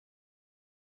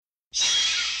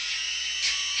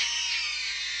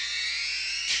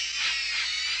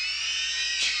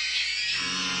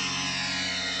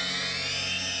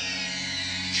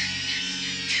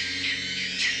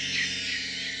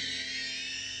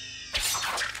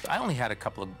I only had a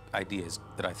couple of ideas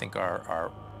that I think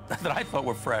are that I thought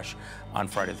were fresh on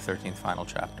Friday the 13th final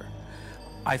chapter.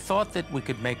 I thought that we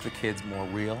could make the kids more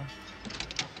real.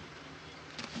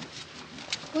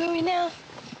 Where are we now?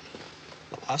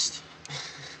 Lost?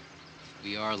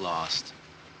 We are lost.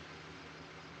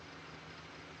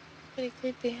 Pretty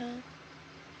creepy, huh?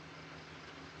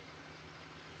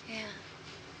 Yeah.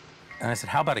 And I said,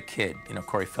 how about a kid? You know,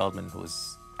 Corey Feldman, who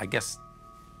was, I guess,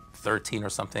 13 or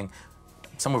something,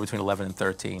 somewhere between 11 and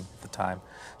 13 at the time.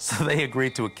 So they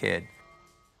agreed to a kid.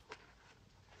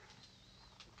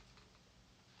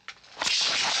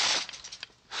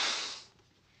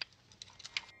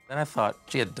 Then I thought,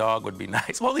 gee, a dog would be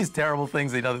nice. All these terrible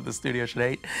things they know that the studio should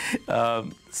hate.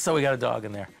 So we got a dog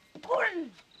in there.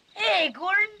 Gordon! Hey,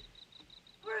 Gordon!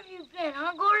 Where have you been,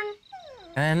 huh, Gordon?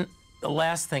 And the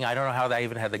last thing, I don't know how I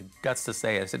even had the guts to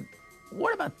say it. I said,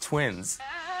 what about twins?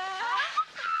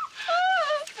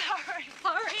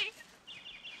 Sorry.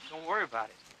 Don't worry about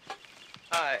it.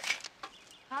 Hi.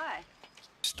 Hi.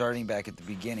 Starting back at the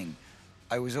beginning,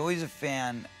 I was always a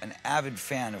fan, an avid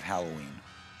fan of Halloween.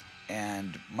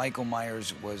 And Michael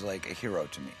Myers was like a hero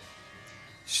to me.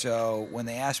 So when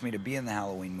they asked me to be in the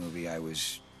Halloween movie, I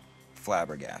was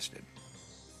flabbergasted.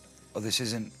 Oh, this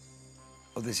isn't,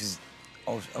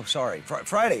 sorry,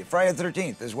 Friday the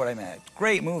 13th is what I meant.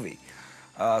 Great movie.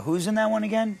 Who's in that one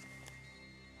again?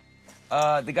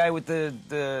 The guy with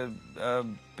the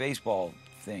baseball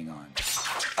thing on.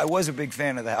 I was a big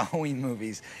fan of the Halloween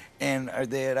movies, and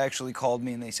they had actually called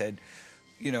me and they said,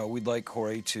 you know, we'd like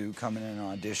Corey to come in and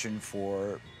audition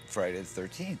for Friday the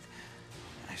 13th. And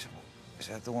I said, well, is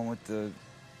that the one with the...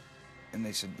 And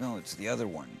they said, no, it's the other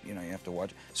one. You know, you have to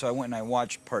watch. So I went and I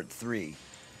watched part 3,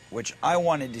 which I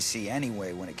wanted to see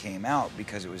anyway when it came out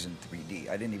because it was in 3D.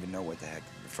 I didn't even know what the heck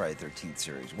the Friday the 13th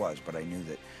series was, but I knew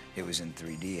that it was in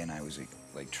 3D, and I was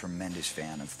a tremendous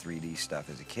fan of 3D stuff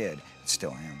as a kid.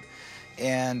 Still am.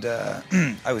 And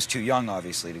I was too young,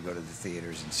 obviously, to go to the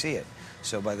theaters and see it.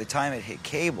 So by the time it hit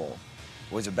cable,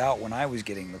 was about when I was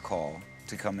getting the call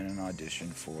to come in and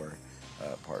audition for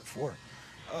part 4.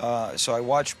 So I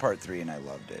watched part 3 and I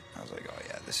loved it. I was like, oh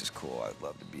yeah, this is cool. I'd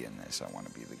love to be in this. I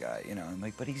want to be the guy. You know, I'm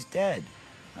like, but he's dead.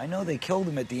 I know they killed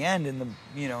him at the end in the,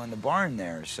 you know, in the barn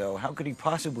there. So how could he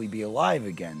possibly be alive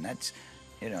again? That's,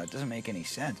 you know, it doesn't make any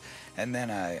sense. And then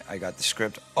I got the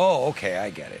script. Oh, okay, I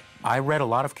get it. I read a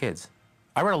lot of kids.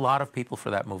 I read a lot of people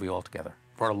for that movie altogether.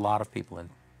 Brought a lot of people in.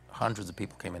 Hundreds of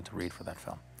people came in to read for that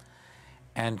film.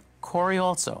 And Corey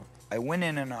also. I went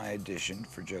in and I auditioned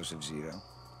for Joseph Zito.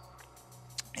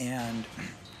 And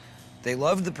they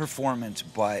loved the performance,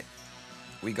 but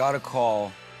we got a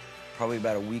call probably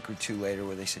about a week or 2 later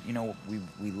where they said, you know,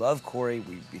 we love Corey,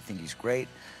 we think he's great.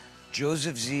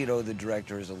 Joseph Zito, the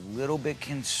director, is a little bit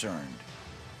concerned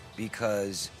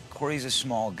because Corey's a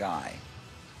small guy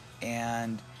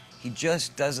and he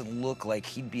just doesn't look like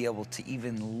he'd be able to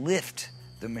even lift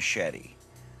the machete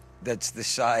that's the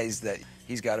size that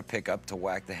he's got to pick up to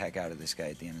whack the heck out of this guy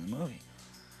at the end of the movie.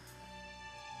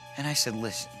 And I said,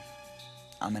 listen,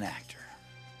 I'm an actor.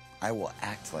 I will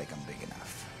act like I'm big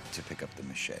enough to pick up the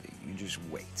machete. You just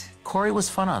wait. Corey was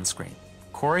fun on screen.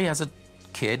 Corey, as a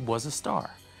kid, was a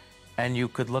star. And you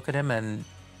could look at him and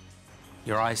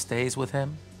your eye stays with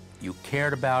him. You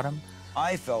cared about him.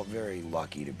 I felt very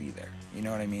lucky to be there. You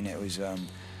know what I mean? It was,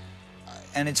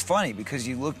 and it's funny because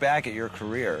you look back at your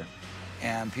career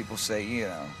and people say, you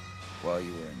know, well,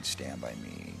 you were in Stand By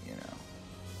Me, you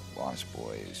know, Lost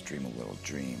Boys, Dream a Little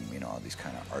Dream, you know, all these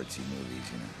kind of artsy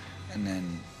movies, you know. And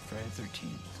then Friday the 13th,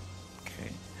 okay,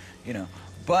 you know.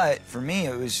 But for me,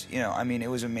 it was, you know, I mean, it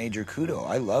was a major kudo.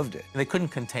 I loved it. They couldn't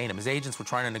contain him. His agents were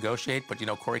trying to negotiate, but, you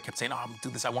know, Corey kept saying, oh, I'm do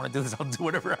this, I want to do this, I'll do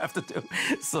whatever I have to do.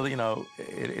 So, you know,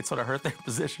 it sort of hurt their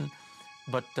position.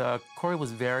 But Corey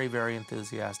was very, very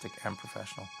enthusiastic and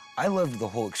professional. I loved the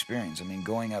whole experience. I mean,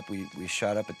 going up, we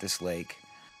shot up at this lake,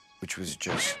 which was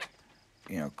just,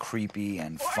 you know, creepy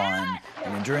and fun. I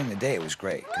mean, during the day, it was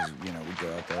great, because, you know, we'd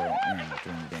go out there, you know,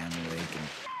 during the day on the lake, and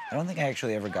I don't think I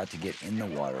actually ever got to get in the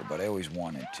water, but I always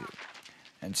wanted to.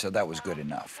 And so that was good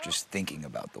enough, just thinking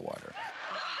about the water.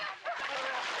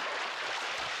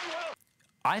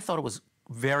 I thought it was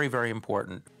very, very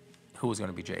important who was going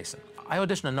to be Jason. I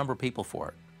auditioned a number of people for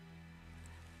it.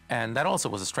 And that also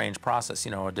was a strange process,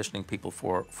 you know, auditioning people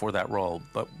for that role.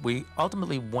 But we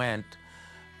ultimately went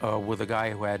with a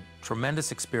guy who had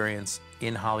tremendous experience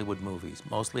in Hollywood movies,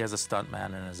 mostly as a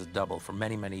stuntman and as a double for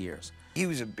many, many years. He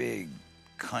was a big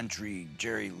country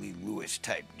Jerry Lee Lewis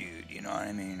type dude, you know what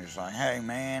I mean? It's like, hey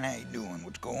man, how you doing?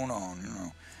 What's going on, you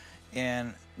know?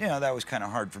 And, you know, that was kind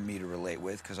of hard for me to relate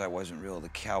with because I wasn't real the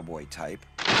cowboy type.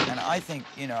 And I think,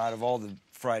 you know, out of all the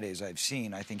Fridays I've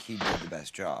seen, I think he did the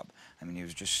best job. I mean, he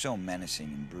was just so menacing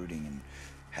and brooding and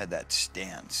had that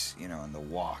stance, you know, and the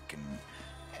walk. And,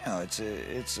 you know,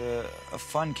 it's a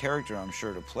fun character, I'm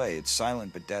sure, to play. It's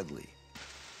silent but deadly.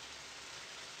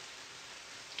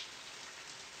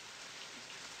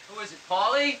 Who is it,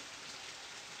 Paulie?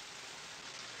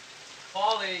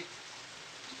 Paulie?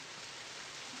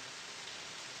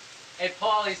 Hey,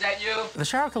 Paulie, is that you? The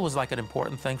shower kill was like an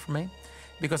important thing for me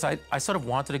because I sort of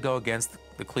wanted to go against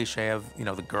the cliche of, you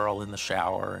know, the girl in the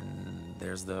shower and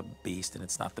there's the beast and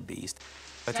it's not the beast.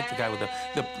 I took the guy with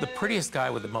the prettiest guy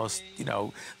with the most, you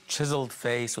know, chiseled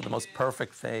face, with the most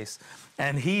perfect face,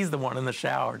 and he's the one in the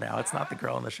shower now. It's not the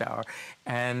girl in the shower.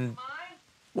 And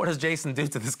what does Jason do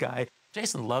to this guy?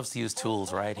 Jason loves to use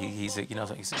tools, right? He's some kind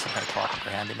of carpenter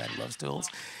handyman. He loves tools.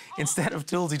 Instead of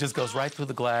tools, he just goes right through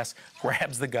the glass,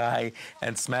 grabs the guy,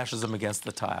 and smashes him against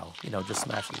the tile. You know, just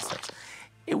smashes his face.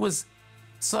 It was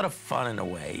sort of fun in a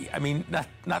way. I mean, not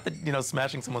that, you know,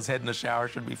 smashing someone's head in the shower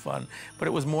should be fun, but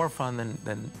it was more fun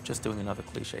than just doing another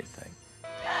cliched thing.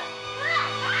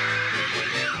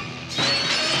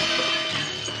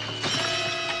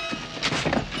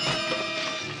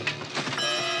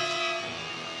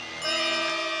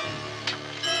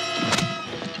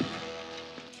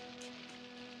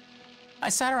 I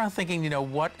sat around thinking, you know,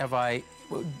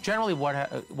 generally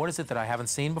what is it that I haven't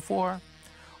seen before?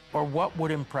 Or what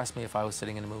would impress me if I was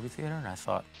sitting in a movie theater? And I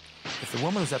thought, if the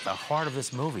woman who's at the heart of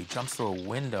this movie jumps through a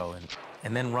window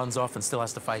and then runs off and still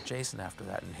has to fight Jason after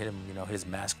that and hit him, you know, hit his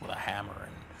mask with a hammer,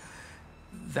 and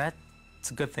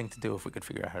that's a good thing to do if we could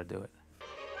figure out how to do it.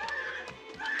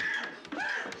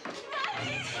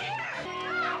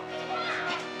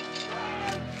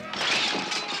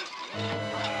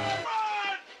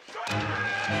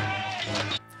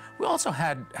 We also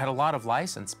had a lot of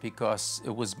license because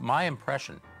it was my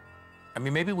impression. I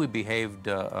mean, maybe we behaved,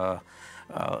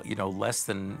 you know, less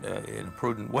than in a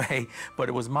prudent way, but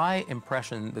it was my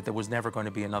impression that there was never going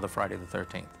to be another Friday the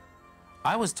 13th.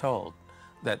 I was told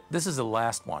that this is the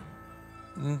last one.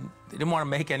 They didn't want to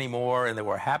make any more, and they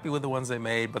were happy with the ones they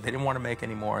made, but they didn't want to make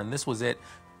any more, and this was it.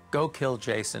 Go kill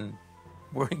Jason.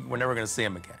 We're never going to see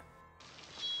him again.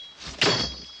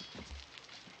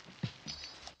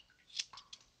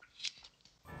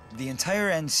 The entire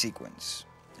end sequence,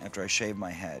 after I shaved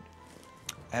my head,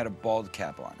 I had a bald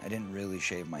cap on. I didn't really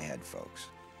shave my head, folks.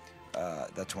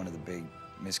 That's one of the big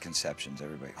misconceptions.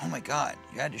 Everybody, oh my God,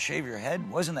 you had to shave your head?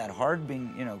 Wasn't that hard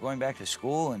being, you know, going back to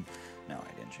school? And no,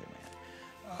 I didn't shave my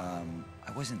head.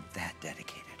 I wasn't that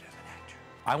dedicated of an actor.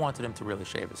 I wanted him to really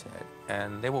shave his head,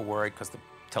 and they were worried because the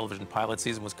television pilot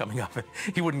season was coming up and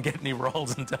he wouldn't get any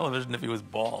roles in television if he was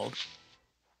bald.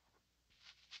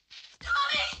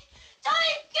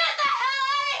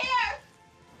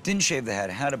 Didn't shave the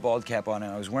head, had a bald cap on,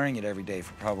 and I was wearing it every day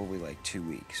for probably like 2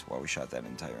 weeks while we shot that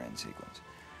entire end sequence.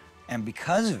 And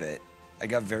because of it, I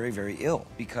got very, very ill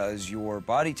because your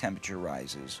body temperature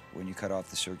rises when you cut off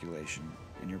the circulation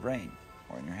in your brain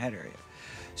or in your head area.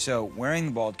 So wearing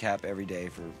the bald cap every day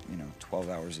for, you know, 12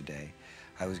 hours a day,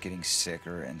 I was getting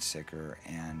sicker and sicker,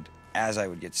 and as I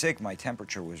would get sick, my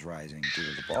temperature was rising due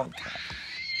to the bald cap.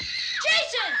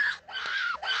 Jason!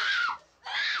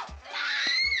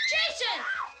 Jason!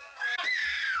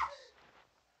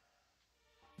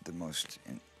 The most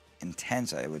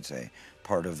intense, I would say,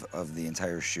 part of the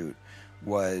entire shoot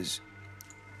was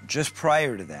just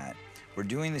prior to that, we're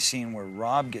doing the scene where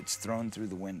Rob gets thrown through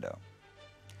the window.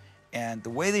 And the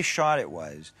way they shot it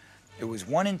was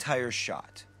one entire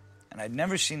shot. And I'd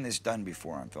never seen this done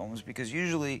before on films because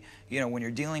usually, you know, when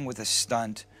you're dealing with a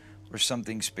stunt or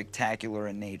something spectacular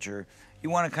in nature,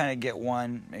 you want to kind of get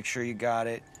one, make sure you got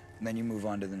it, and then you move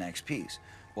on to the next piece.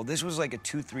 Well, this was like a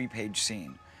 2-3 page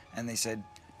scene. And they said,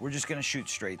 we're just going to shoot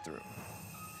straight through.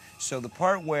 So the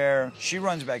part where she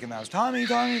runs back in the house, Tommy,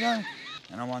 Tommy, Tommy,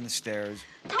 and I'm on the stairs.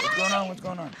 What's going on? What's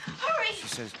going on? Hurry! She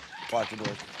says, lock the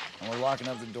doors. And we're locking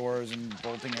up the doors and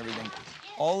bolting everything.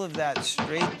 All of that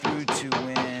straight through to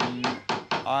when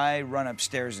I run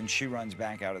upstairs and she runs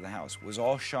back out of the house was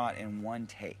all shot in one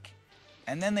take.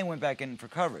 And then they went back in for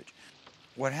coverage.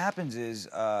 What happens is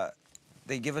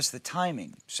they give us the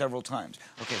timing several times.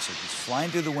 Okay, so he's flying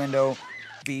through the window,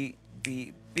 beat,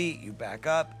 beat, beat, you back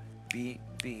up, beat,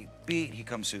 beat, beat, he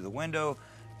comes through the window,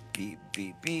 beat,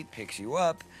 beat, beat, picks you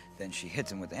up, then she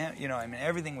hits him with the hand. You know, I mean,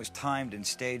 everything was timed and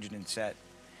staged and set.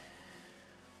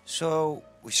 So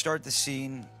we start the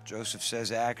scene, Joseph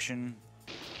says action,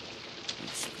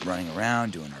 he's running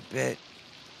around doing our bit,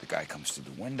 the guy comes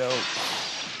through the window,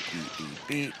 beat, beat,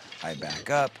 beat, I back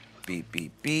up, beat,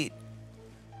 beat, beat,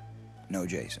 no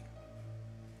Jason.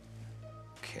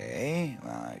 Okay,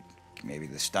 well, I like maybe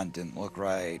the stunt didn't look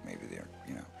right, maybe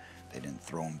they didn't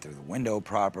throw him through the window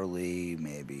properly,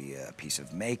 maybe a piece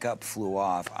of makeup flew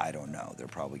off. I don't know. They're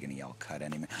probably gonna yell cut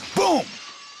any minute. Boom!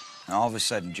 And all of a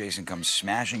sudden, Jason comes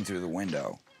smashing through the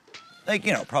window, like,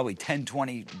 probably 10,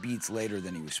 20 beats later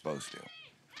than he was supposed to.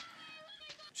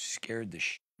 Scared the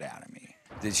shit out of me.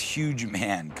 This huge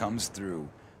man comes through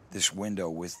this window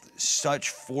with such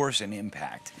force and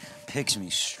impact, picks me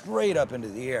straight up into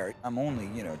the air. I'm only,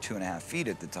 2.5 feet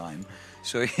at the time.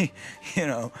 So he,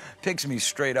 picks me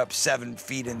straight up 7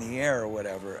 feet in the air or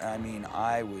whatever. I mean,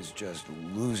 I was just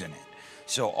losing it.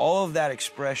 So all of that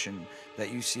expression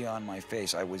that you see on my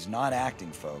face, I was not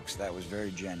acting, folks. That was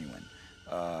very genuine.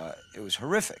 It was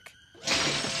horrific.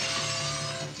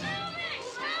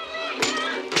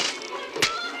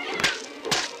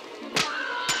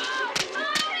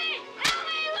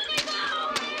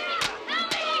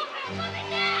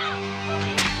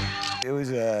 It was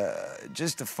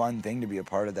just a fun thing to be a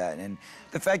part of that. And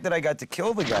the fact that I got to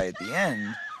kill the guy at the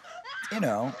end,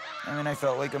 I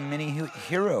felt like a mini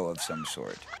hero of some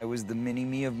sort. I was the mini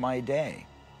me of my day,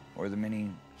 or the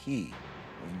mini he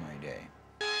of my day.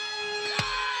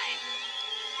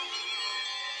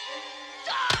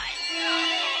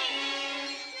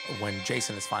 When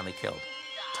Jason is finally killed,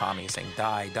 Tommy is saying,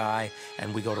 "Die, die,"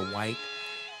 and we go to white.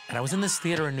 And I was in this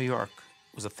theater in New York.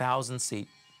 It was a 1,000-seat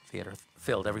theater,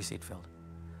 filled, every seat filled.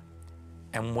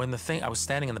 And when I was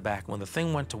standing in the back, when the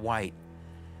thing went to white,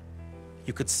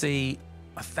 you could see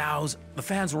 1,000, the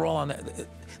fans were all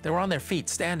they were on their feet,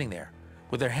 standing there,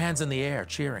 with their hands in the air,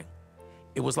 cheering.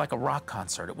 It was like a rock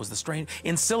concert. It was the strain,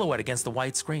 in silhouette against the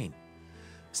white screen.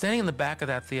 Standing in the back of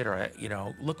that theater,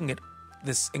 looking at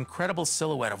this incredible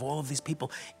silhouette of all of these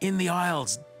people in the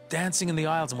aisles, dancing in the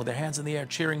aisles and with their hands in the air,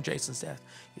 cheering Jason's death,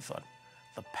 you thought,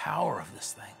 the power of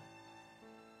this thing.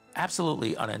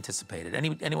 Absolutely unanticipated.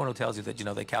 Anyone who tells you that,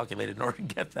 they calculated in order to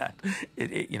get that,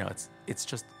 it's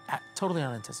just totally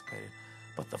unanticipated.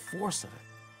 But the force of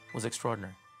it was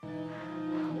extraordinary.